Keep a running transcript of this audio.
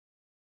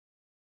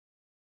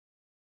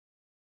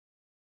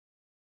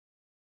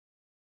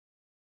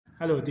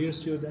Hello dear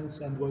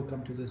students and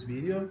welcome to this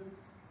video.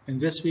 In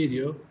this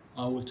video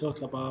I will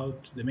talk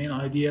about the main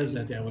ideas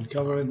that I will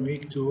cover in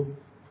week 2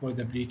 for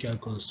the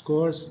Precalculus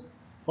course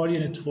for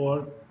unit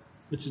 4,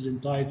 which is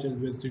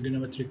entitled with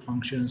trigonometric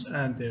functions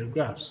and their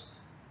graphs.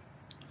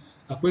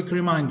 A quick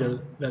reminder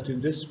that in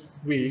this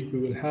week we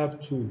will have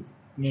two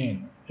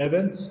main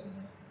events.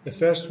 The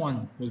first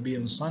one will be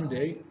on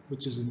Sunday,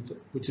 which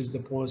is the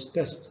post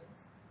test.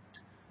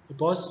 The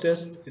post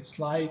test, it's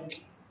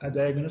like a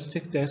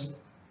diagnostic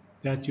test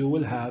that you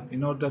will have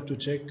in order to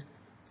check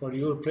for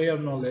your prior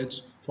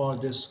knowledge for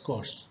this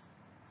course.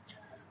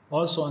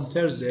 Also on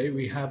Thursday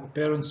we have a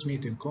parents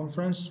meeting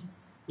conference,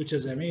 which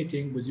is a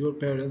meeting with your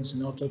parents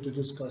in order to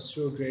discuss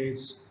your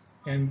grades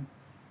in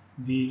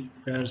the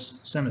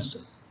first semester.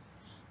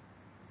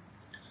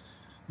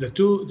 The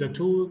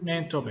two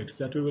main topics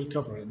that we will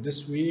cover in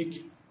this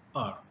week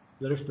are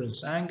the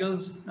reference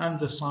angles and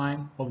the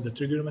sign of the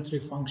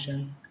trigonometric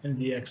function in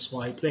the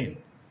xy plane.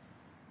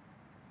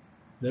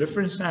 The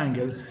reference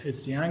angle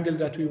is the angle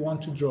that we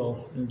want to draw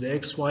in the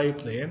xy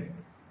plane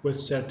with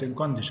certain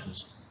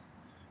conditions.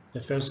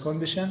 The first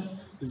condition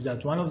is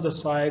that one of the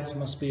sides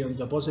must be on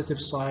the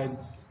positive side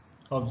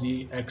of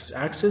the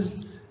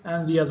x-axis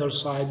and the other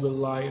side will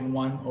lie in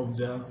one of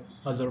the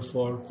other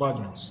four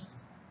quadrants.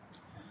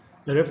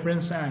 The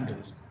reference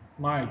angles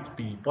might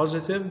be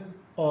positive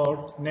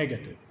or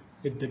negative.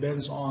 It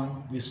depends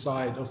on the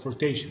side of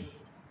rotation.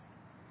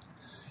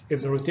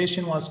 If the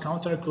rotation was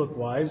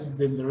counterclockwise,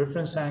 then the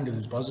reference angle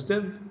is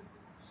positive.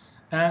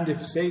 And if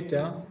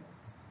theta,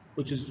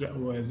 which is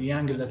the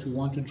angle that we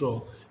want to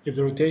draw, if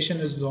the rotation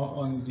is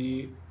on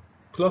the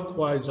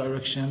clockwise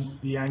direction,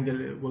 the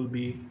angle will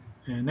be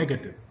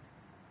negative.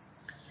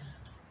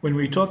 When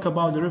we talk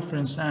about the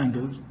reference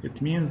angles, it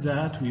means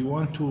that we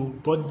want to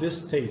put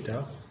this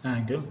theta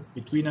angle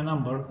between a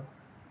number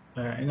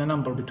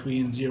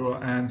between 0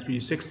 and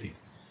 360.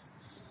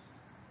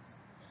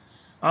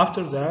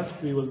 After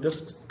that, we will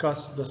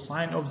discuss the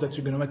sign of the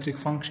trigonometric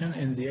function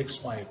in the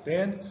xy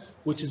plane,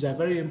 which is a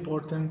very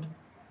important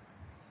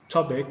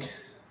topic.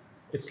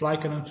 It's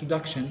like an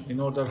introduction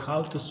in order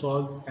how to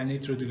solve any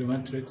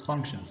trigonometric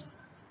functions.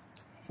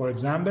 For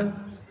example,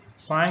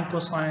 sine,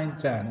 cosine,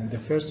 tan in the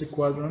first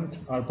quadrant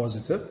are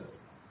positive.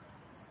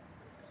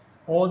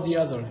 All the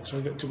other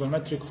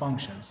trigonometric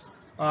functions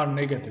are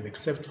negative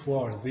except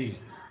for the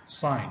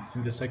sine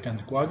in the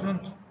second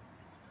quadrant.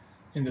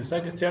 In the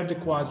third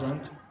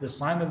quadrant, the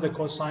sine and the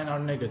cosine are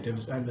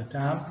negatives and the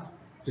tan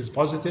is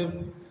positive.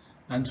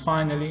 And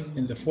finally,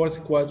 in the fourth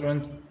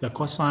quadrant, the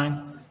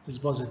cosine is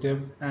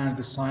positive and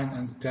the sine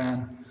and the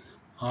tan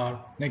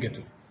are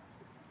negative.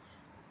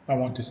 I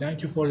want to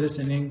thank you for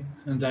listening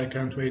and I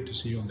can't wait to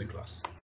see you in the class.